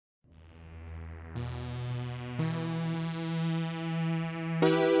So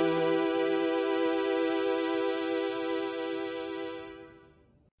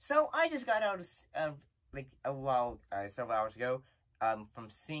I just got out of like several hours ago, from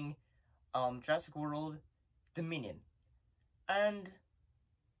seeing Jurassic World Dominion, and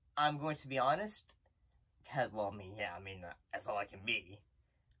I'm going to be honest. Well, that's all I can be.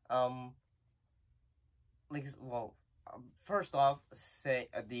 First off, say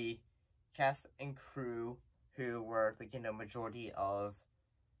the cast and crew who were majority of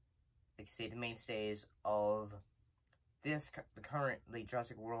the mainstays of the current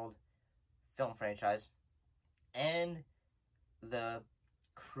Jurassic World film franchise, and the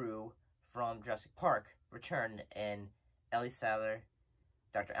crew from Jurassic Park returned in Ellie Sattler,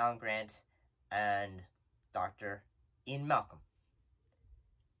 Dr. Alan Grant, and Dr. Ian Malcolm.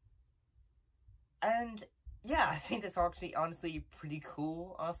 And yeah, I think that's actually honestly pretty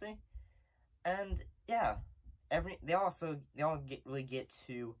cool, honestly. And yeah, they all really get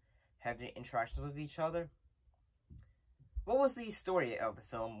to have the interactions with each other. What was the story of the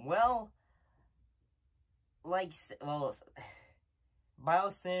film? Well, Biosyn,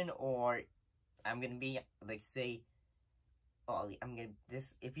 or I'm gonna be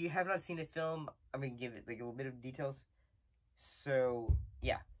if you have not seen the film, I'm gonna give it a little bit of details. So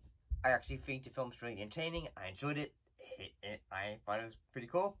yeah, I actually think the film is really entertaining. I enjoyed it. I thought it was pretty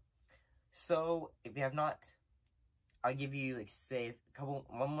cool. So if you have not, I'll give you a couple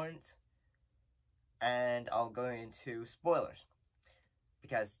 1 minute, and I'll go into spoilers,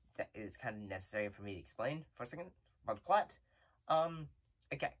 because that is kind of necessary for me to explain for a second about the plot.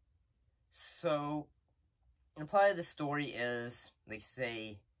 Okay. So the plot of the story is,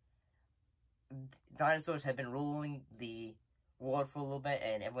 dinosaurs have been ruling the world for a little bit,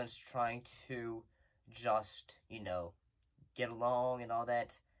 and everyone's trying to just, get along and all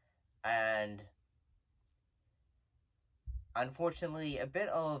that. And unfortunately, a bit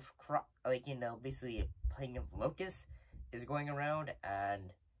of basically a plague of locusts is going around,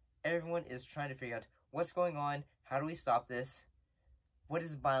 and everyone is trying to figure out what's going on. How do we stop this? What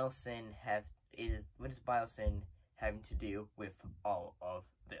does Biosyn having to do with all of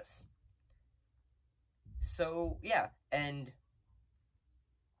this? So yeah, and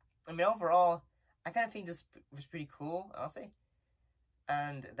overall, I kind of think this was pretty cool, honestly.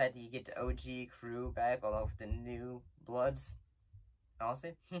 And that you get the OG crew back along with the new bloods,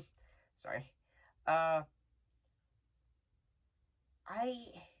 honestly. Sorry.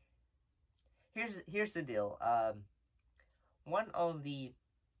 Here's the deal. One of the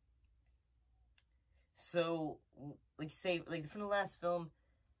from the last film,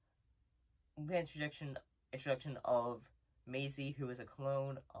 we had introduction of Maisie, who is a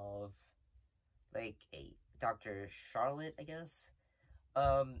clone of a Dr. Charlotte, I guess.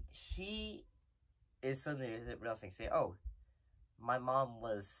 She is suddenly realizing, oh, my mom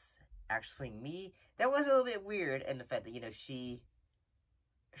was actually me. That was a little bit weird, and the fact that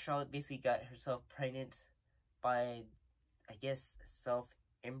Charlotte basically got herself pregnant by, I guess,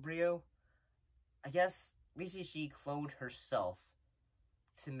 self-embryo. I guess basically she cloned herself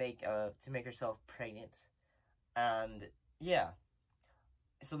to make herself pregnant. And yeah,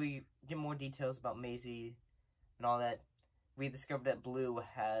 so we get more details about Maisie and all that. We discovered that Blue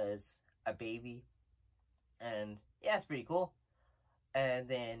has a baby, and yeah, it's pretty cool. And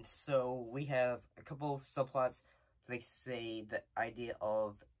then so we have a couple of subplots, the idea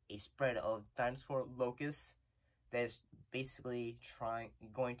of a spread of dinosaur locusts that is basically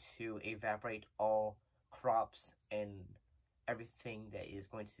going to evaporate all crops and everything that is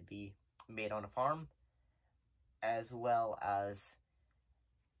going to be made on a farm, as well as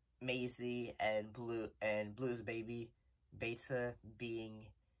Maisie and Blue's baby Beta being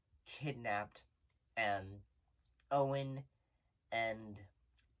kidnapped, and Owen and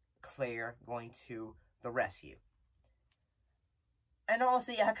Claire going to the rescue. And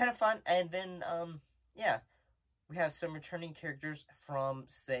honestly, yeah, kind of fun. And then yeah, we have some returning characters from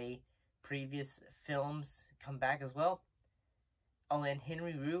previous films come back as well. Oh, and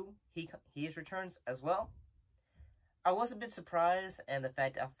Henry Rue, he returns as well. I was a bit surprised, and the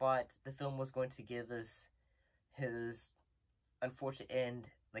fact I thought the film was going to give us his unfortunate end,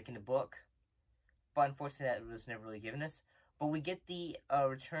 in the book, but unfortunately that was never really given us. But we get the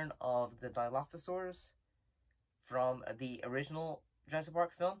return of the Dilophosaurs from the original Jurassic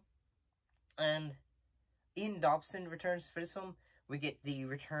Park film, and Ian Dobson returns for this film. We get the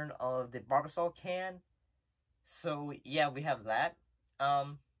return of the Barbasol can. So yeah, we have that.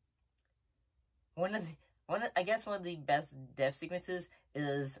 One of the best death sequences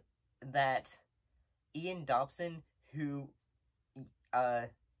is that Ian Dobson, who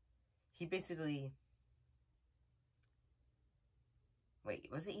he basically Wait,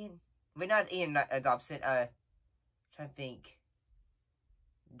 was it Ian? Wait, not Ian Dobson. Trying to think.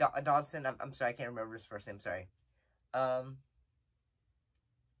 Dodson. I'm sorry, I can't remember his first name. Sorry.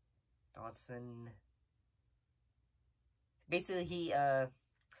 Dodson. Basically, he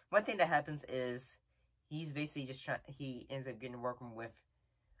one thing that happens is he's basically just he ends up working with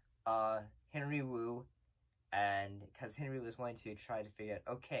Henry Wu, and because Henry was wanting to try to figure out,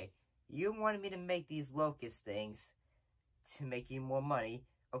 okay, you wanted me to make these locust things to make you more money.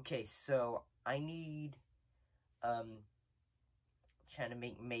 Okay, so I need trying to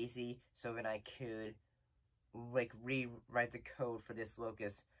make Maisie so that I could like rewrite the code for this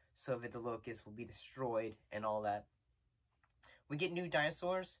locust so that the locust will be destroyed and all that. We get new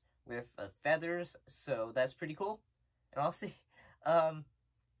dinosaurs with feathers, so that's pretty cool. And also,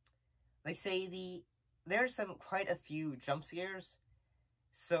 like say there's quite a few jump scares,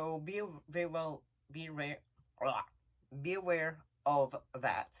 so be aware of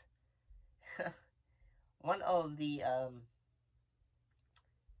that. One of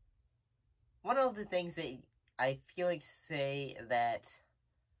the things that I feel like say that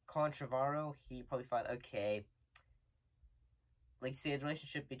Colin Trevorrow, he probably thought, okay, like say the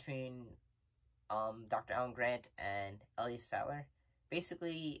relationship between Dr. Alan Grant and Elliot Sadler,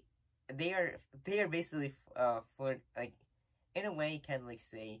 basically they are basically like in a way kind of like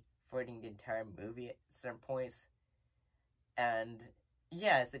say flirting the entire movie at certain points. And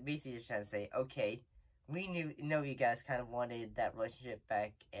yeah, it's basically just trying to say, okay, we know you guys kind of wanted that relationship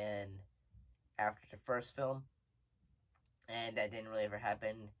back in after the first film, and that didn't really ever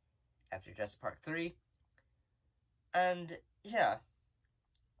happen after Jurassic Park 3. And yeah,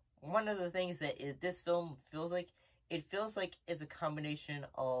 one of the things that this film feels like, it feels like it's a combination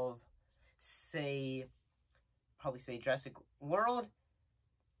of probably say Jurassic World,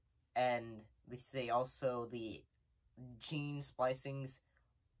 and they say also the gene splicings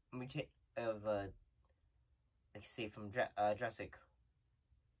of like say from Jurassic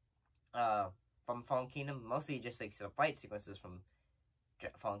from Fallen Kingdom, mostly just like the fight sequences from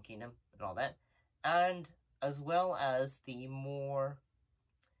Fallen Kingdom and all that, and as well as the more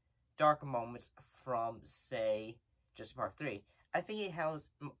darker moments from say Jurassic Park 3. I think it has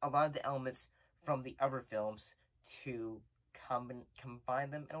a lot of the elements from the other films to combine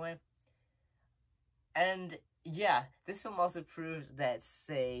them in a way. And yeah, this film also proves that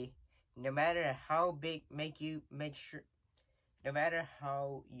say no matter how big no matter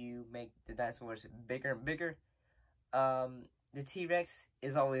how you make the dinosaurs bigger and bigger, the T-Rex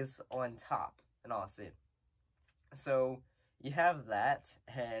is always on top, and honestly. So you have that,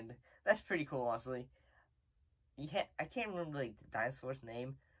 and that's pretty cool, honestly. I can't remember like the dinosaur's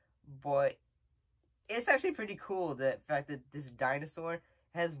name, but it's actually pretty cool, the fact that this dinosaur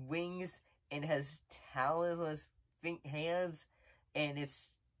has wings and has talons on his hands, and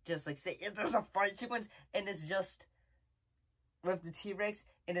it's just like, say, if there's a fight sequence, and it's just with the T-Rex,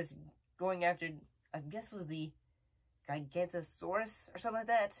 and it's going after, I guess was the Gigantosaurus or something like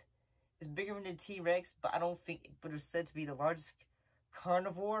that. It's bigger than the T-Rex, but but it's said to be the largest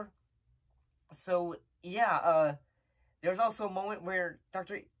carnivore. So yeah, there's also a moment where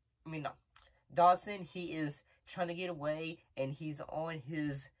Dawson, he is trying to get away, and he's on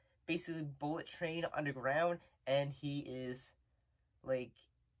his basically bullet train underground, and he is like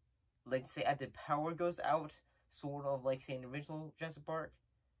say after the power goes out, sort of like say in the original Jurassic Park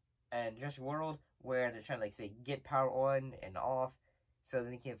and Jurassic World, where they're trying to like say get power on and off so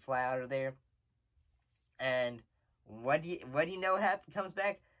then he can fly out of there. And what do you know comes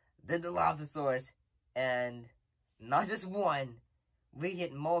back? The Dilophosaurus. And not just one, we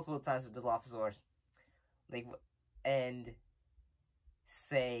get multiple times with Dilophosaurus. Like, and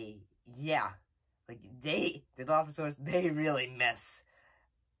say, yeah, like the Dilophosaurus, they really mess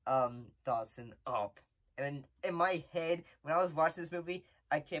Dawson up. And in my head, when I was watching this movie,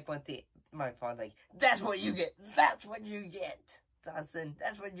 I kept on thinking, my phone, like, that's what you get, Dawson,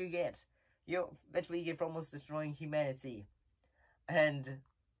 that's what you get. That's what you get for almost destroying humanity. And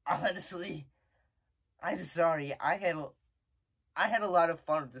honestly, I'm sorry, I had a lot of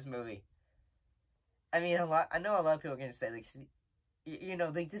fun with this movie. I mean, I know a lot of people are gonna say, like, you know,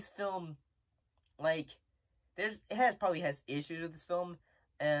 like, this film, like, probably has issues with this film,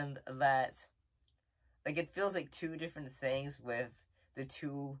 and that, like, it feels like two different things with the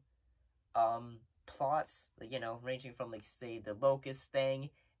two, plots, like, you know, ranging from, like, say, the locust thing,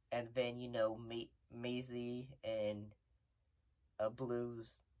 and then, you know, Maisie and Blue's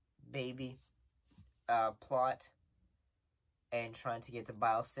baby, plot, and trying to get to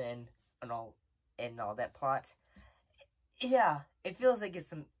Biosyn and all that plot. Yeah, it feels like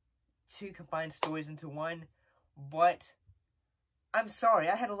it's two combined stories into one, but I'm sorry,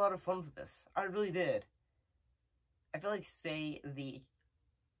 I had a lot of fun with this. I really did. I feel like, say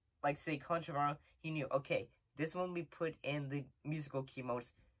Controversial, he knew, okay, this one we put in the musical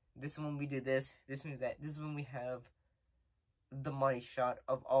keynotes, this one we do this one we do that, this one we have the money shot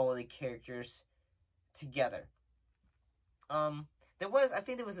of all the characters together. I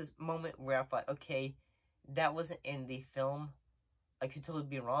think there was this moment where I thought, okay, that wasn't in the film. I could totally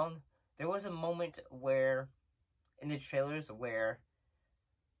be wrong. There was a moment where, in the trailers, where,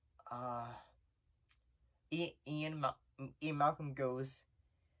 Ian Malcolm goes,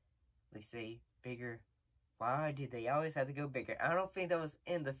 they say, bigger. Why do they always have to go bigger? I don't think that was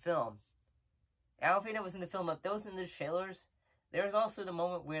in the film. I don't think that was in the film, but that was in the trailers. There was also the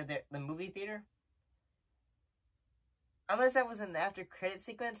moment where the movie theater, unless that was in the after credit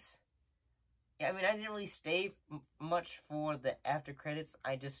sequence. Yeah, I mean, I didn't really stay much for the after credits.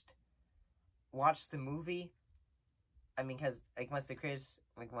 I just watched the movie. I mean, because once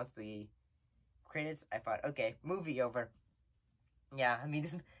the credits, I thought, okay, movie over. Yeah, I mean,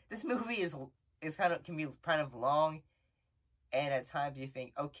 this movie is can be kind of long, and at times you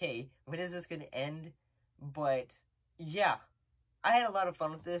think, okay, when is this gonna end? But yeah, I had a lot of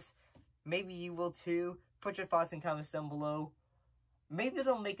fun with this. Maybe you will too. Put your thoughts in comments down below. Maybe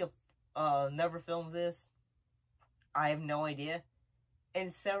they'll make another film of this. I have no idea.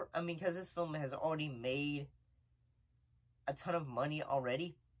 And so, I mean, because this film has already made a ton of money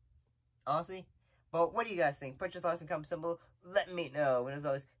already, honestly. But what do you guys think? Put your thoughts in comments down below. Let me know. And as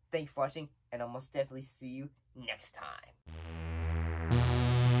always, thank you for watching, and I'll most definitely see you next time.